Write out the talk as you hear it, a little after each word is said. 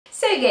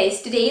So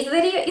guys, today's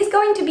video is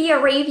going to be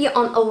a review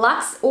on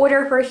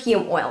LUXODOR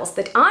perfume oils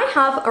that I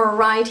have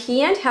right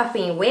here and have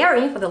been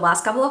wearing for the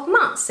last couple of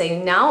months.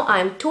 So now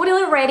I'm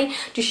totally ready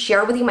to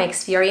share with you my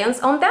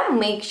experience on them.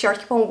 Make sure to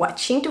keep on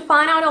watching to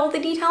find out all the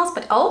details,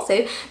 but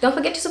also don't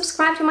forget to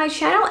subscribe to my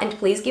channel and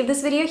please give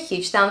this video a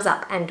huge thumbs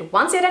up. And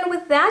once you're done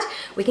with that,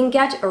 we can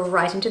get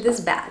right into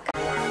this bag.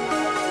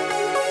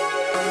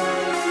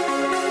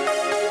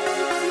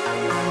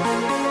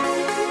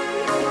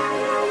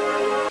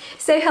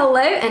 So hello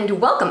and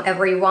welcome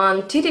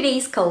everyone to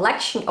today's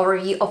collection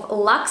overview of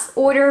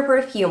LUXODOR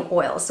Perfume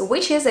Oils,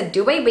 which is a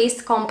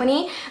Dubai-based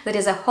company that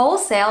is a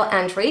wholesale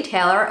and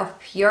retailer of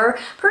pure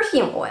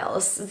perfume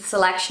oils, the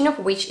selection of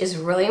which is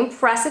really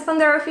impressive on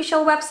their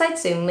official website,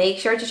 so make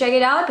sure to check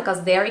it out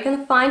because there you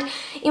can find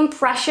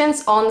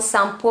impressions on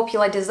some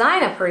popular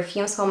designer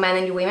perfumes for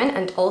men and women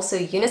and also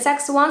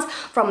unisex ones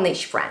from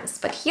niche brands.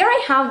 But here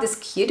I have this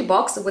cute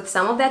box with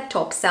some of their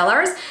top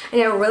sellers and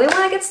I really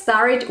want to get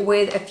started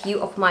with a few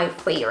of my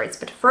favorites.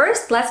 But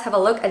first, let's have a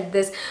look at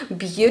this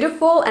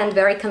beautiful and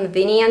very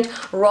convenient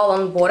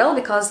roll-on bottle,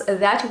 because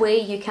that way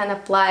you can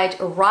apply it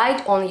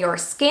right on your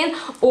skin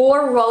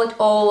or roll it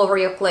all over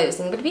your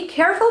clothing. But be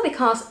careful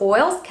because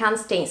oils can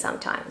stain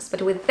sometimes.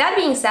 But with that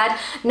being said,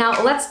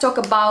 now let's talk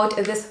about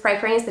this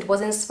fragrance that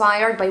was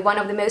inspired by one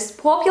of the most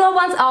popular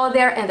ones out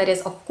there, and that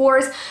is of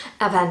course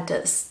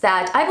Aventus,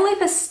 that I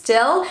believe is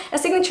still a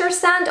signature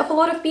scent of a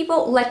lot of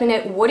people. Let me know,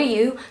 what do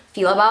you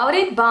feel about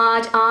it?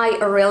 But I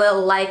really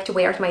like to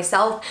wear it myself,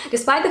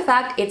 despite the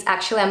fact it's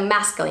actually a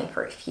masculine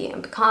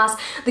perfume, because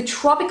the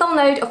tropical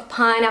note of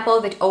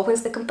pineapple that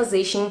opens the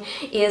composition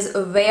is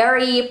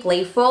very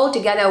playful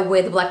together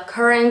with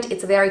blackcurrant.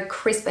 It's a very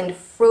crisp and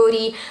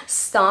fruity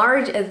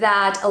start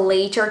that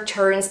later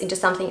turns into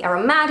something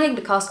aromatic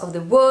because of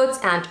the woods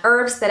and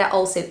herbs that are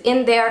also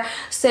in there.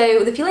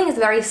 So the feeling is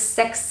very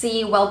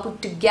sexy, well put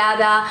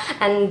together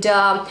and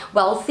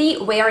wealthy,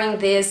 wearing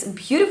this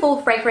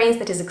beautiful fragrance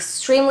that is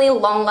extremely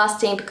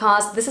long-lasting,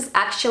 because this is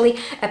actually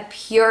a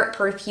pure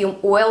perfume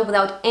oil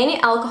without any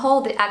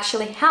alcohol that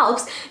actually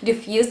helps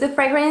diffuse the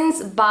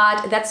fragrance,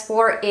 but that's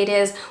for it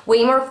is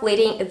way more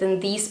fleeting than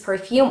these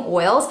perfume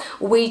oils,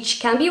 which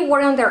can be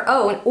worn on their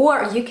own,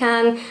 or you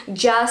can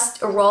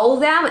just roll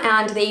them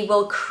and they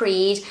will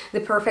create the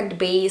perfect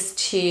base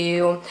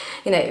to,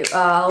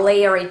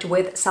 layer it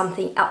with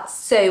something else.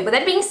 So with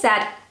that being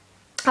said,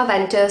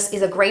 Aventus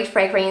is a great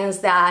fragrance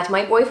that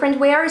my boyfriend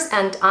wears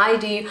and I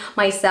do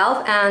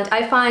myself, and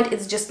I find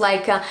it's just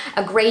like a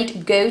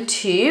great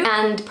go-to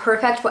and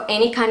perfect for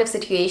any kind of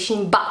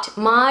situation. But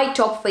my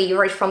top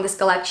favorite from this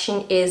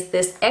collection is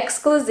this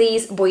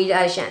Exquisite Bois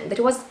d'Argent that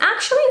was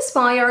actually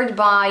inspired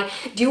by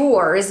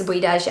Dior's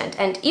Bois d'Argent.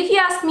 And if you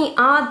ask me,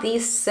 are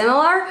these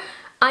similar?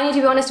 I need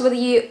to be honest with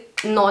you,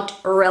 not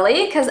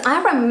really, because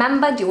I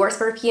remember Dior's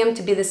perfume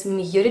to be this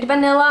muted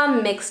vanilla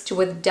mixed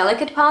with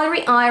delicate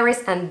powdery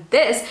iris, and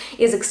this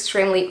is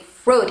extremely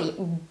fruity,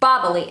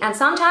 bubbly, and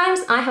sometimes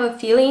I have a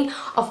feeling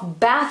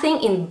of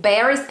bathing in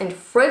berries and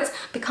fruits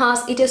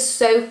because it is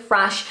so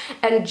fresh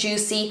and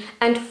juicy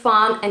and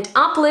fun and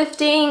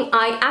uplifting.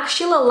 I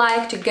actually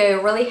like to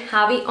go really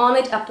heavy on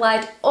it,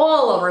 apply it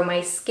all over my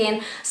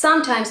skin,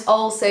 sometimes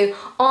also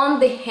on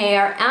the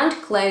hair and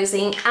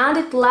clothing, and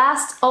it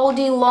lasts all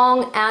day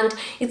long and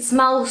it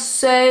smells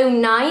so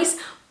nice,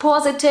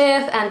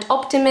 positive and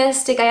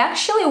optimistic. I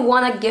actually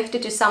want to gift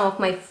it to some of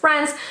my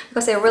friends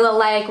because I really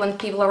like when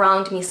people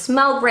around me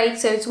smell great,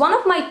 so it's one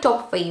of my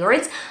top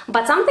favorites.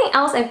 But something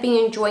else I've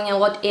been enjoying a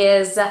lot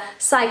is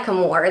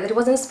Sycamore, that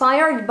was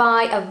inspired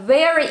by a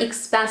very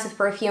expensive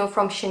perfume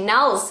from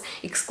Chanel's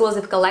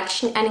exclusive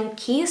collection. And in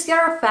case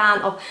you're a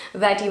fan of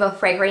vetiver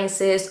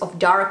fragrances, of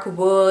dark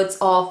woods,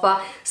 of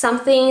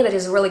something that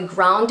is really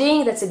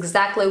grounding, that's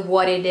exactly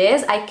what it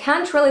is. I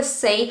can't really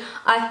say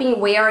I've been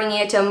wearing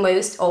it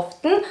most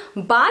often,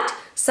 but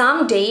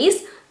some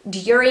days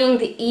during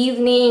the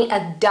evening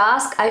at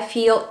dusk I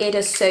feel it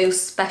is so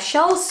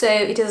special, so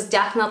it is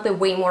definitely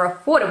way more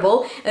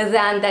affordable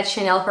than that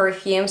Chanel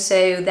perfume.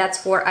 So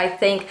that's where I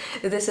think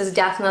this is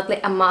definitely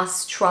a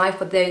must try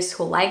for those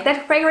who like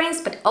that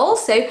fragrance. But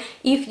also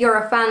if you're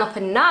a fan of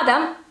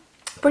another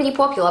pretty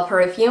popular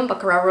perfume,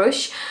 Baccarat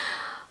Rouge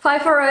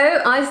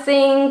 540, I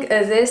think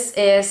this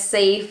is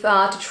safe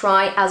to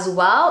try as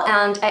well,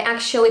 and I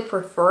actually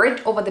prefer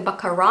it over the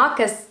Baccarat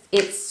because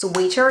it's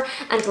sweeter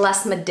and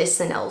less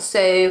medicinal. So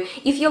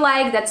if you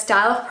like that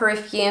style of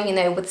perfume,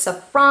 with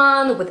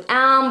saffron, with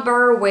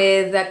amber,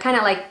 with kind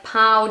of like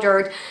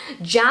powdered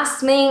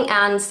jasmine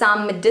and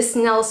some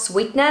medicinal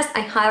sweetness,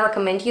 I highly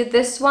recommend you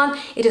this one.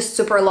 It is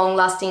super long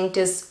lasting, it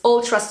is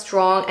ultra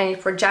strong, and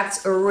it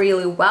projects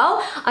really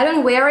well. I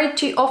don't wear it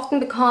too often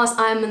because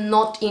I'm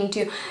not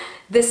into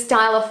this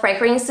style of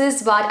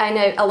fragrances, but I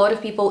know a lot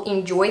of people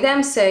enjoy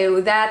them,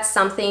 so that's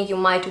something you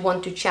might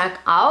want to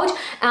check out.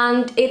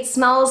 And it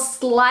smells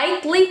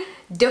slightly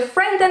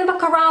different than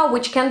Baccarat,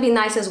 which can be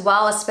nice as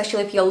well,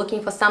 especially if you're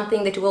looking for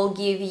something that will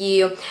give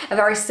you a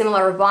very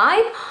similar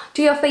vibe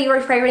to your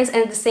favorite fragrance,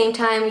 and at the same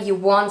time you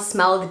won't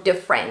smell the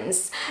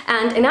difference.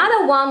 And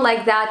another one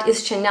like that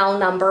is Chanel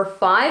No.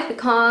 5,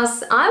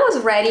 because I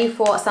was ready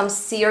for some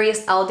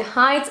serious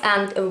aldehydes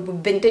and a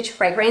vintage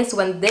fragrance,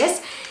 when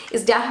this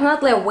is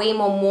definitely a way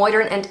more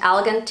modern and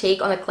elegant take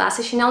on a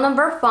classic Chanel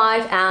No.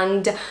 5.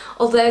 And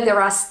although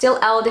there are still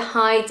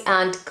aldehydes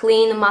and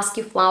clean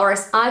musky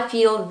flowers, I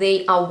feel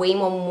they are way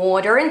more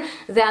modern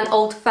than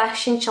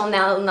old-fashioned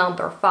Chanel No.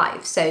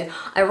 5. So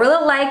I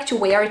really like to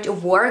wear it to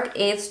work.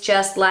 It's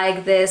just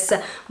like this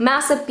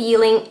mass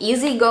appealing,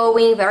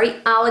 easygoing, very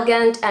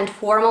elegant and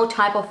formal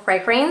type of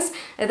fragrance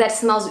that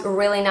smells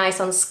really nice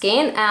on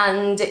skin,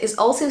 and is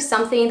also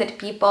something that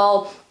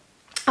people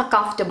are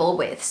comfortable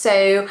with.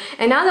 So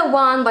another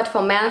one, but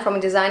for men, from a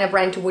designer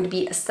brand, would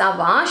be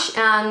Savage,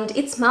 and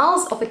it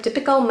smells of a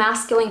typical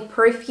masculine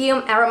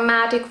perfume,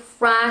 aromatic,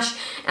 fresh.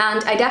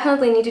 And I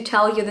definitely need to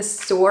tell you the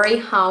story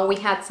how we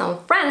had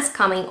some friends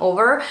coming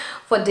over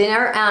for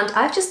dinner, and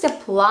I've just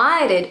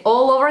applied it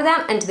all over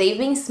them, and they've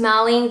been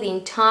smelling the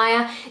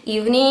entire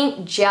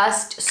evening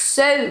just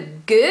so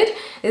good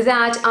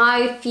that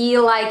I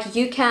feel like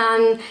you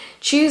can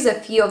choose a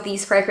few of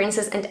these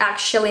fragrances and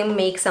actually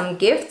make some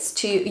gifts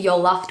to your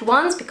loved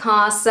ones,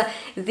 because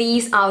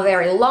these are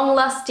very long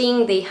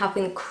lasting. They have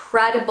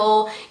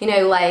incredible, you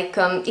know, like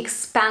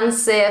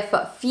expensive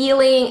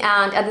feeling,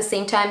 and at the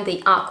same time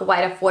they are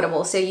quite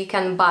affordable. So you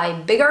can buy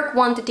bigger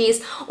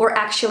quantities or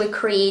actually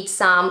create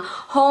some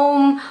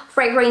home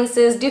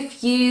fragrances,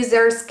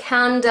 diffusers,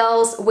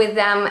 candles with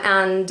them,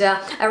 and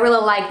I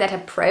really like that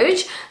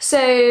approach.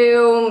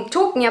 So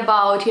talking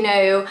about, you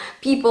know,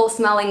 people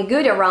smelling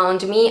good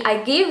around me,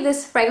 I gave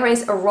this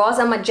fragrance a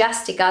Rosa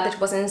Majestica that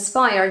was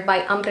inspired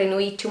by Ambre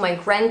Nuit to my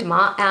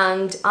grandma,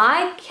 and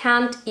I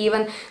can't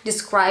even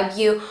describe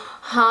you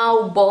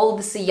how bold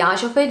the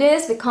sillage of it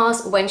is,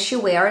 because when she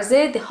wears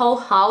it, the whole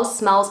house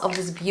smells of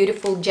this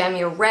beautiful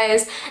gemmy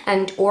rose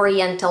and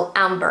oriental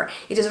amber.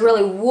 It is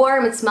really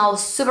warm, it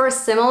smells super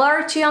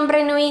similar to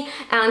Ambre Nuit,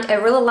 and I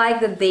really like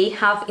that they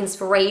have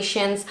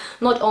inspirations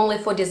not only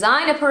for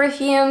designer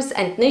perfumes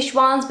and niche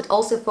ones, but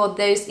also for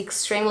those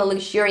extremely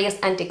luxurious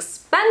and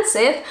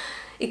expensive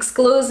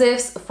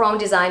exclusives from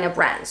designer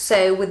brands.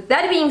 So with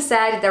that being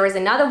said, there is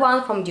another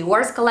one from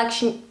Dior's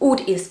collection,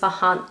 Oud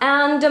Isfahan,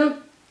 and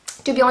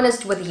to be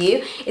honest with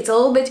you, it's a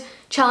little bit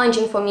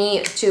challenging for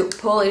me to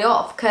pull it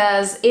off,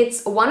 because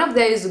it's one of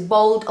those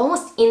bold,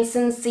 almost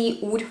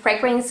incensey oud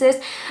fragrances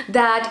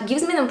that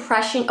gives me the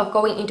impression of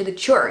going into the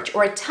church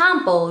or a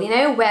temple, you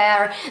know,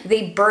 where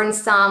they burn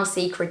some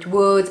sacred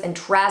woods and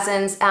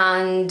resins,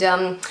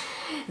 and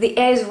the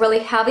air is really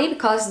heavy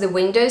because the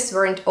windows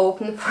weren't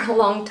open for a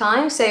long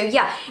time. So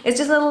yeah, it's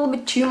just a little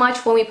bit too much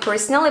for me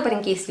personally, but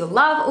in case you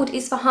love Oud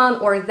Isfahan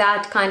or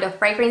that kind of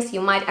fragrance, you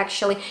might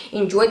actually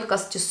enjoy it,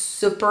 because it's just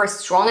super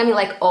strong. I mean,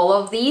 like all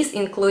of these,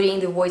 including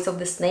the Voice of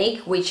the Snake,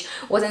 which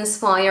was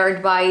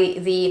inspired by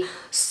the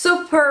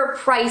super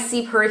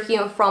pricey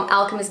perfume from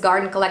Alchemist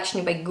Garden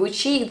collection by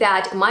Gucci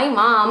that my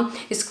mom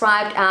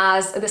described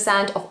as the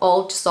scent of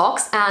old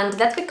socks, and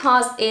that's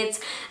because it's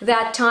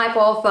that type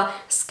of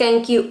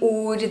skanky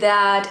oud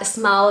that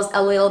smells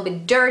a little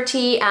bit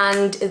dirty,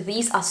 and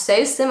these are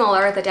so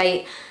similar that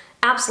I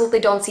absolutely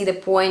don't see the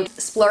point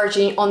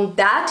splurging on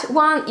that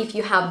one if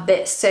you have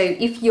this. So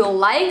if you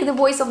like the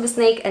Voice of the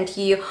Snake and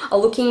you are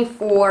looking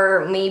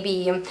for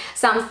maybe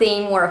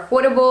something more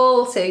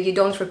affordable, so you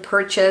don't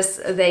repurchase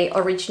the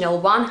original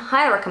one,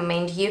 I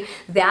recommend you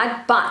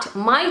that. But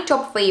my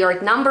top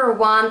favorite, number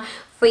one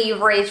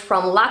favorite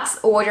from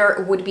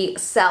LUXODOR would be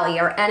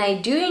Cellier, and I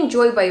do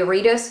enjoy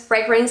Byredo's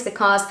fragrance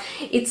because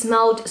it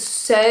smelled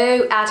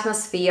so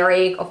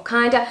atmospheric, of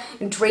kind of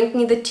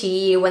drinking the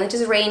tea when it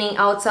is raining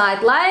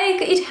outside,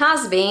 like it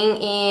has been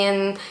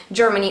in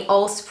Germany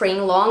all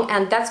spring long,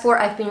 and that's where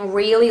I've been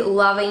really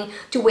loving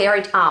to wear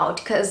it out,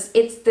 because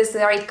it's this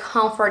very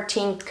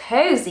comforting,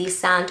 cozy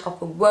scent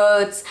of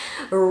woods,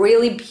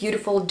 really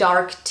beautiful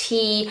dark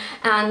tea,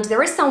 and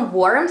there is some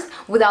warmth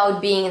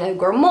without being a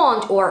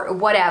gourmand or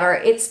whatever.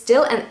 It's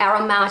still an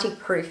aromatic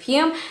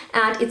perfume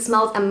and it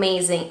smells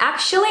amazing.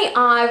 Actually,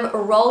 I've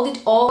rolled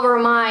it all over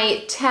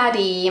my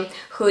teddy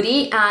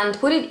hoodie and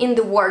put it in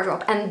the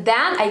wardrobe, and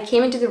then I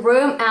came into the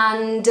room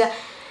and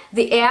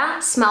the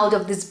air smelled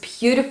of this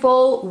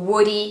beautiful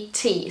woody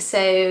tea.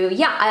 So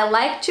yeah, I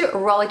like to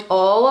roll it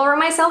all over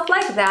myself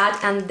like that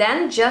and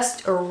then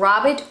just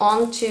rub it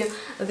onto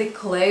the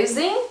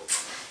clothing.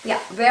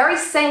 Yeah, very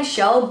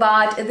essential,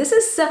 but this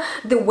is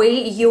the way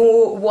you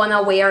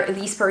wanna wear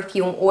these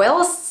perfume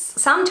oils.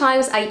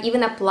 Sometimes I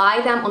even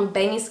apply them on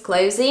Benny's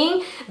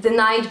clothing the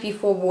night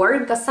before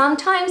work, because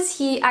sometimes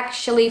he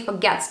actually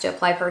forgets to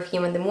apply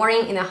perfume in the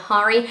morning in a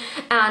hurry,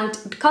 and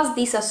because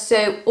these are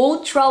so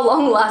ultra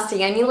long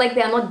lasting, I mean, like,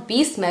 they are not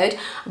beast mode,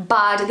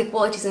 but the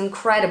quality is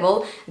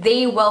incredible,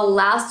 they will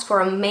last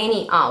for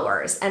many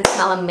hours and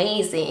smell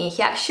amazing.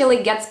 He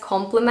actually gets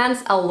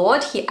compliments a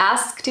lot. He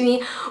asked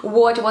me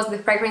what was the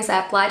fragrance I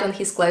applied on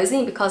his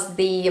clothing, because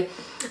the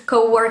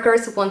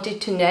co-workers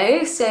wanted to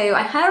know. So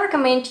I highly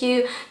recommend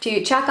you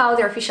to check out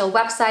their official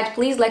website.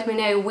 Please let me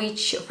know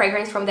which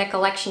fragrance from their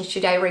collection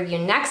should I review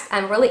next.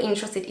 I'm really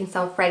interested in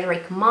some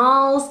Frederic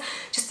Malls.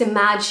 Just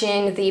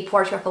imagine the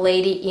portrait of a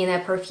lady in a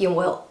perfume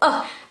oil.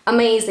 Oh,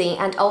 amazing.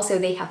 And also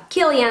they have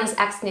Kilian's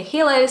Ex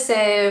Nihilo.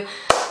 So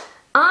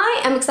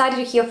I am excited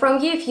to hear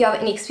from you if you have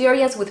any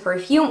experience with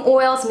perfume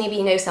oils, maybe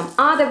you know some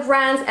other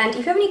brands, and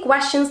if you have any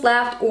questions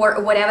left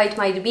or whatever it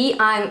might be,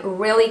 I'm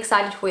really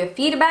excited for your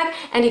feedback.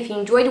 And if you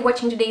enjoyed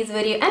watching today's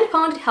video and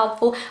found it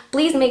helpful,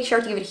 please make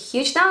sure to give it a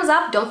huge thumbs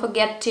up. Don't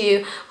forget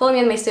to follow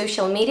me on my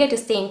social media to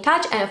stay in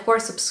touch, and of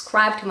course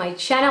subscribe to my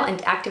channel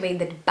and activate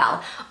that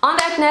bell. On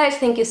that note,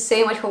 thank you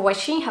so much for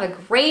watching, have a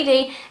great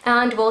day,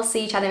 and we'll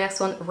see each other next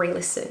one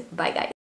really soon. Bye guys.